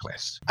the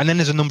blacklist. And then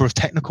there's a number of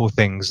technical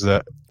things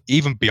that,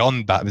 even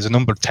beyond that, there's a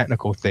number of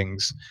technical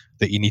things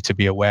that you need to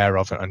be aware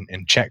of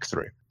and check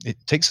through. It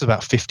takes us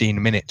about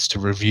 15 minutes to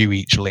review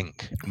each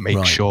link and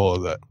make sure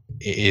that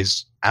it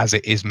is as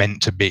it is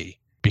meant to be.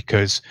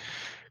 Because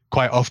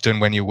quite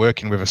often when you're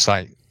working with a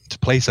site to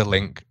place a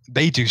link,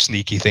 they do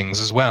sneaky things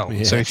as well.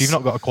 Yes. So if you've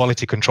not got a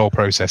quality control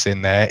process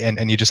in there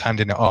and you're just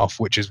handing it off,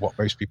 which is what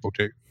most people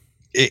do,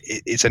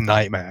 it's a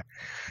nightmare.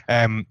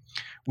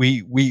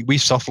 We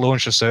soft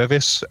launched a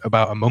service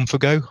about a month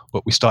ago,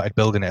 but we started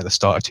building it at the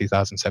start of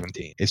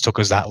 2017. It took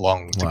us that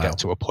long to get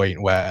to a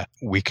point where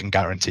we can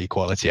guarantee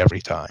quality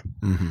every time.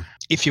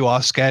 If you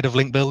are scared of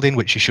link building,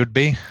 which you should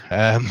be,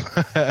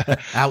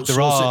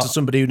 outsource it to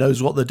somebody who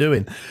knows what they're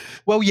doing.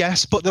 Well,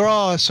 yes, but there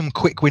are some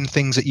quick win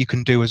things that you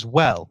can do as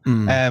well.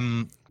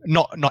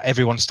 Not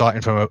everyone's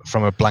starting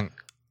from a blank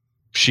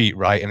sheet,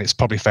 right? And it's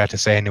probably fair to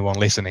say anyone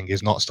listening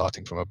is not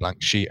starting from a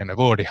blank sheet and have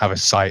already have a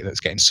site that's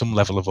getting some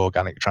level of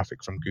organic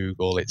traffic from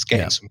Google. It's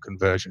getting some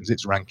conversions.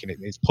 It's ranking.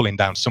 It's pulling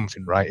down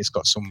something, right? It's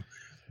got some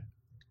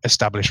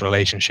established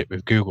relationship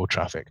with Google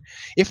traffic.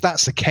 If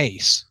that's the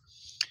case,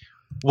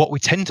 what we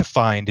tend to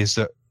find is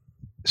that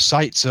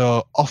sites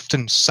are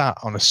often sat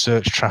on a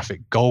search traffic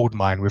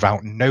goldmine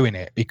without knowing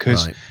it,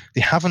 because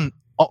they haven't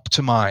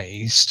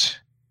optimized.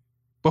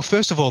 Well,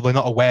 first of all, they're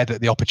not aware that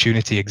the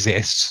opportunity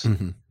exists.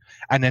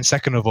 And then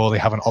second of all, they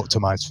haven't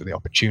optimized for the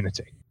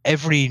opportunity.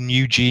 Every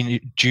new junior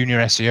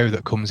SEO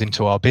that comes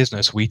into our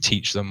business, we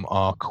teach them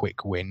our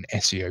quick win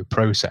SEO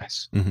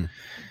process.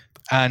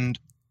 And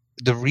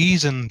the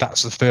reason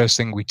that's the first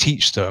thing we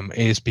teach them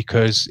is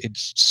because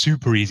it's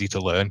super easy to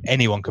learn.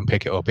 Anyone can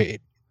pick it up.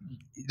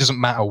 it doesn't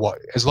matter what,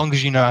 as long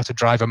as you know how to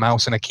drive a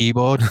mouse and a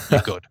keyboard,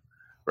 you're good,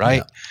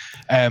 right?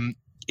 Yeah.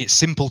 It's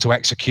simple to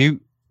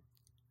execute,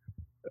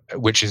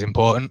 which is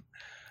important.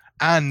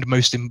 And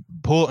most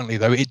importantly,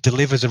 though, it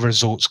delivers the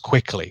results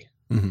quickly.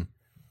 Mm-hmm.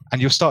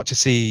 And you'll start to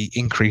see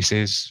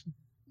increases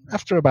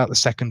after about the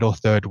second or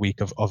third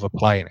week of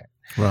applying it.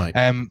 Right.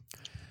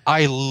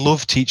 I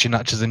love teaching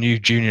that to the new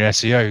junior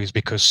SEOs,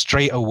 because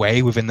straight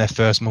away within their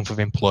first month of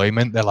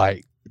employment,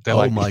 they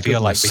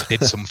feel like they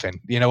did something.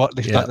 You know what?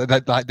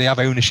 They have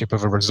ownership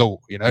of a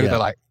result. You know, they're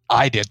like,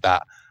 I did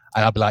that.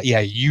 And I'll be like,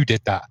 yeah, you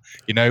did that.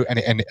 You know,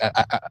 and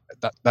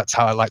that's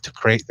how I like to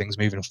create things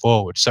moving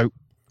forward. So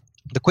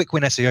the Quick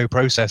Win SEO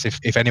process,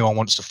 if anyone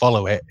wants to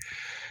follow it,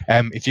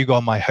 if you go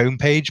on my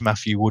homepage,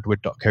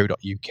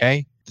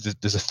 matthewwoodward.co.uk,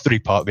 there's a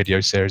 3-part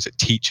video series that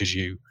teaches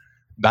you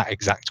that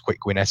exact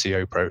Quick Win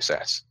SEO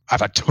process.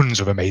 I've had tons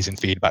of amazing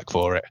feedback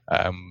for it.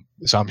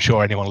 So I'm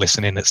sure anyone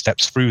listening that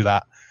steps through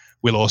that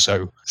will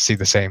also see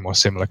the same or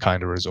similar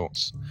kind of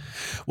results.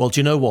 Well, do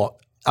you know what?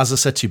 As I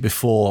said to you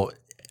before,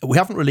 we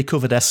haven't really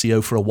covered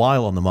SEO for a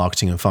while on the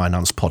Marketing and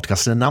Finance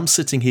podcast. And I'm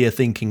sitting here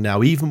thinking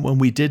now, even when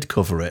we did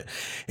cover it,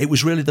 it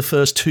was really the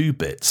first 2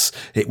 bits.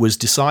 It was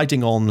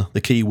deciding on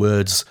the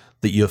keywords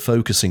that you're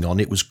focusing on.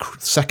 It was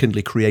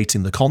secondly,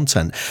 creating the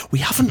content. We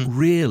haven't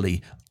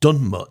really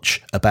done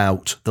much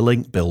about the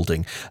link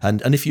building.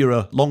 And if you're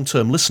a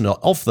long-term listener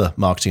of the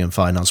Marketing and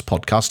Finance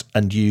podcast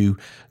and you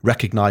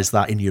recognize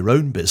that in your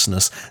own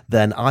business,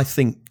 then I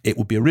think it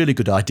would be a really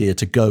good idea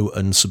to go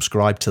and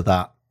subscribe to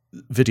that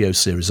video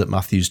series that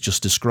Matthew's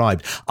just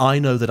described. I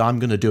know that I'm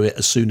going to do it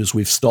as soon as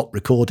we've stopped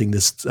recording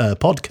this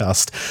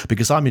podcast,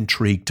 because I'm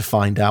intrigued to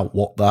find out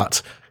what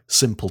that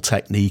simple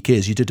technique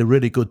is. You did a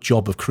really good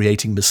job of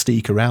creating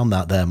mystique around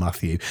that there,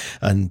 Matthew,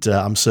 and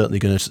I'm certainly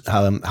going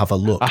to have a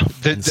look.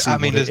 It's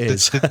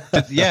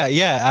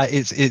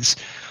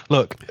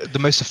look, the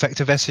most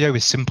effective SEO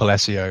is simple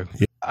SEO.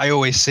 Yeah. I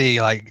always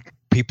see like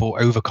people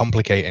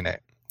overcomplicating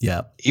it.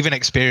 Yeah, even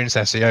experienced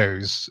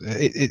SEOs,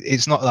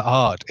 it's not that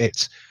hard.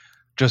 It's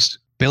just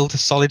build a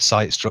solid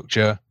site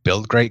structure,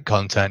 build great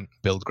content,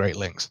 build great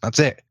links. That's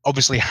it.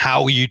 Obviously,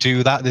 how you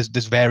do that, there's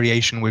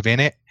variation within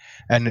it,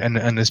 and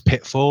there's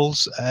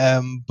pitfalls,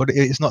 but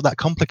it's not that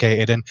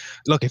complicated. And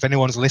look, if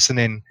anyone's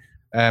listening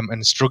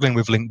and struggling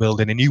with link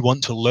building, and you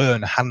want to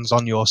learn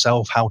hands-on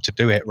yourself how to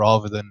do it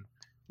rather than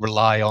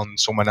rely on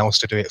someone else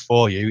to do it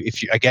for you,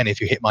 if you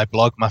hit my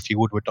blog,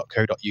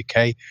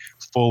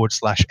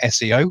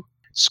 matthewwoodward.co.uk/SEO,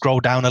 scroll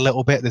down a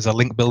little bit, there's a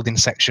link building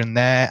section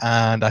there,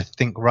 and I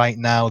think right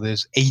now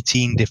there's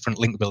 18 different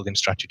link building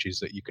strategies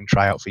that you can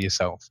try out for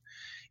yourself.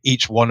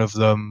 Each one of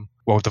them,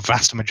 well, the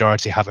vast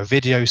majority have a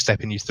video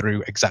stepping you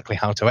through exactly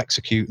how to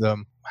execute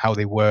them, how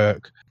they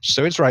work.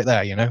 So it's right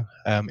there, you know,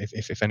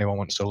 if anyone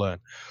wants to learn.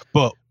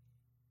 But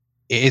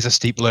it is a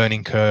steep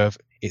learning curve.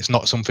 It's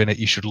not something that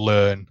you should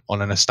learn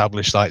on an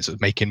established site that's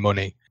making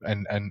money,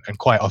 and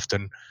quite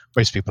often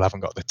most people haven't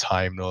got the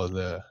time nor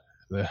the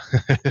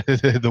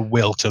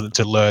will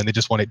to learn. They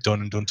just want it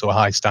done and done to a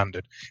high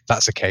standard. If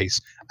that's the case,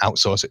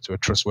 outsource it to a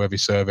trustworthy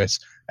service.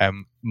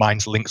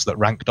 Mine's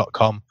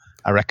links.rank.com.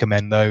 I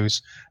recommend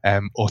those.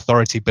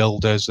 Authority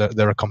Builders,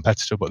 they're a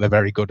competitor, but they're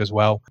very good as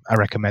well. I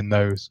recommend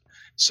those.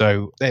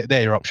 So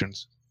they're your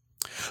options.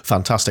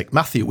 Fantastic.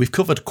 Matthew, we've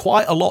covered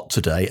quite a lot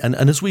today, and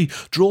as we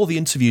draw the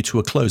interview to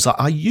a close,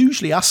 I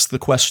usually ask the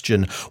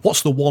question,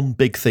 what's the one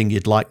big thing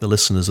you'd like the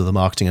listeners of the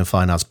Marketing and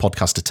Finance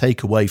podcast to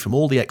take away from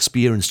all the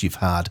experience you've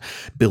had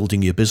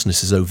building your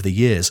businesses over the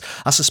years?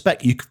 I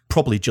suspect you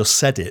probably just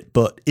said it,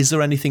 but is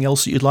there anything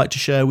else that you'd like to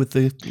share with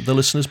the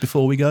listeners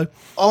before we go?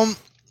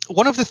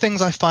 One of the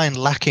things I find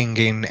lacking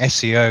in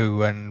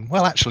SEO, and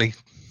well, actually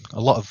a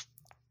lot of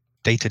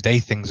day-to-day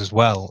things as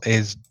well,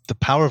 is the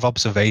power of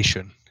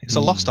observation. It's a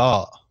lost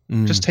art.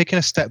 Just taking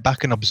a step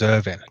back and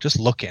observing, just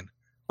looking,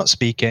 not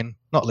speaking,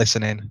 not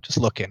listening, just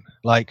looking.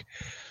 Like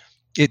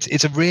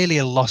it's really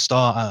a lost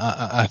art,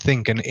 I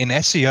think. And in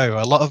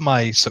SEO, a lot of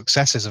my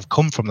successes have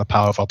come from the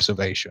power of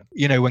observation.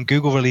 You know, when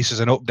Google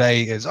releases an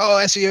update, it's,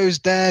 SEO is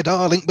dead,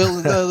 link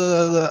building,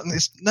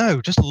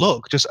 no, just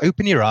look, just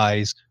open your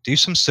eyes, do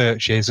some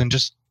searches, and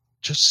just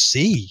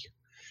see.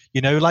 You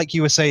know, like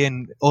you were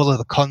saying, all of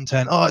the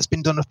content, it's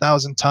been done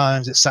 1,000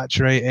 times, it's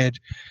saturated.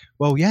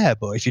 Well, yeah,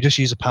 but if you just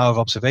use the power of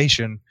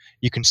observation,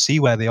 you can see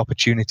where the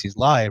opportunities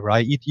lie,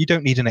 right? You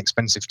don't need an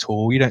expensive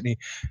tool. You don't need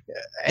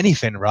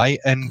anything, right?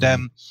 And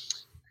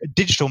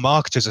digital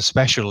marketers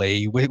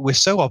especially, we're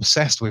so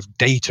obsessed with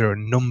data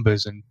and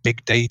numbers and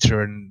big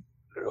data and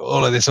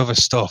all of this other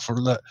stuff,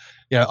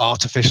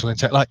 artificial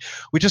intelligence. Like,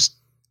 we just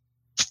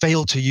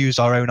fail to use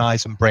our own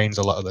eyes and brains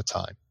a lot of the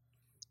time.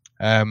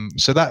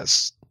 So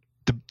that's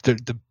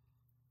the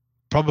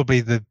probably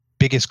the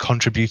biggest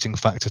contributing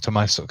factor to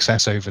my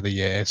success over the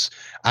years,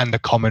 and a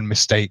common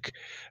mistake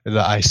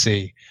that I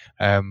see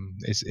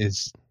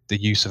is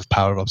the use of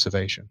power of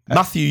observation.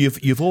 Matthew,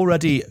 you've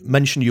already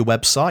mentioned your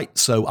website,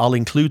 so I'll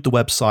include the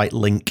website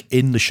link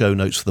in the show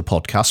notes for the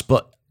podcast,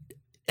 but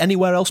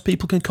anywhere else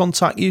people can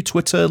contact you,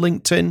 Twitter,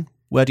 LinkedIn,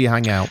 Where do you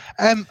hang out?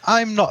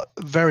 I'm not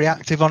very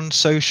active on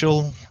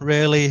social,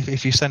 really.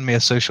 If you send me a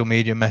social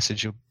media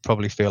message, you'll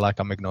probably feel like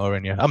I'm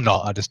ignoring you. I'm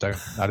not. I just don't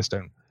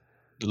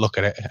look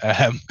at it.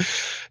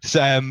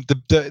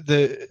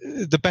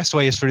 The best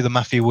way is through the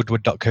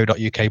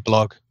MatthewWoodward.co.uk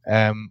blog.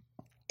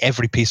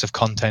 Every piece of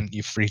content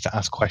you're free to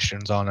ask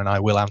questions on, and I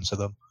will answer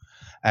them.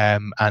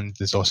 And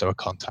there's also a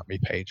contact me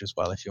page as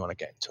well if you want to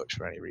get in touch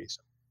for any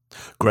reason.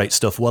 Great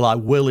stuff. Well, I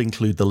will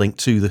include the link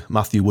to the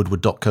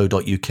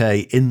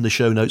MatthewWoodward.co.uk in the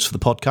show notes for the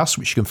podcast,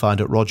 which you can find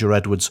at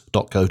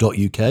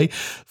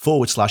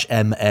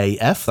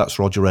rogeredwards.co.uk/MAF. That's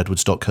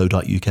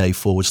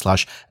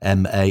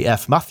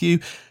rogeredwards.co.uk/MAF. Matthew,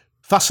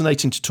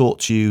 fascinating to talk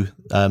to you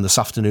this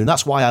afternoon.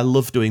 That's why I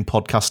love doing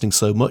podcasting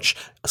so much,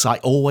 because I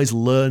always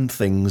learn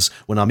things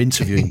when I'm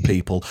interviewing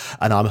people,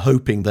 and I'm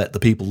hoping that the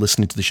people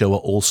listening to the show are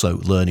also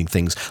learning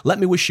things. Let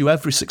me wish you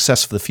every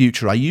success for the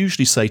future. I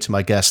usually say to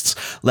my guests,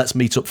 let's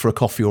meet up for a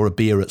coffee or a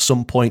beer at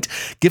some point.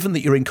 Given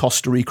that you're in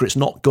Costa Rica, it's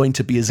not going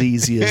to be as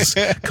easy as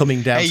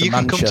coming down to Manchester. You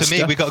can come to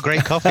me. We've got a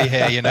great coffee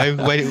here, you know.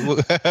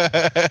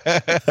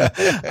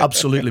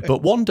 Absolutely.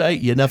 But one day,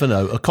 you never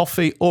know, a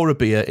coffee or a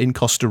beer in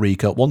Costa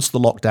Rica once the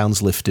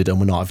lockdown's lifted and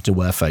we're not having to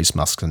wear face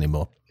masks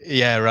anymore.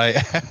 Yeah, right.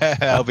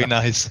 That'll be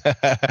nice.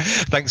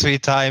 Thanks for your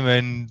time,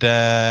 and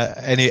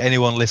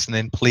anyone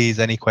listening, please,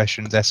 any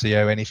questions,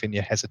 SEO, anything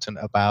you're hesitant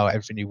about,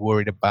 everything you're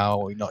worried about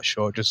or you're not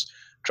sure, just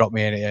drop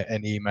me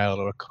an email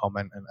or a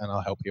comment and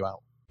I'll help you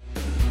out.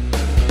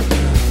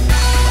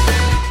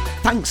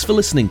 Thanks for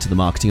listening to the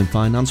Marketing and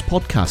Finance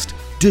podcast.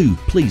 Do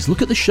please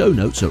look at the show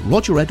notes at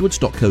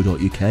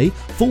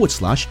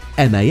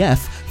rogeredwards.co.uk/MAF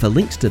for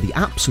links to the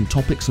apps and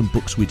topics and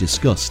books we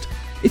discussed.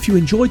 If you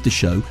enjoyed the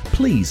show,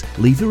 please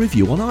leave a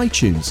review on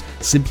iTunes.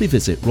 Simply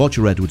visit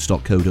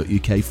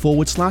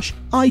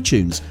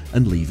rogeredwards.co.uk/iTunes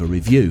and leave a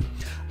review.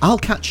 I'll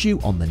catch you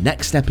on the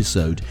next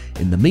episode.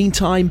 In the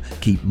meantime,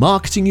 keep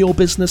marketing your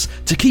business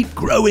to keep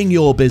growing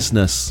your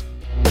business.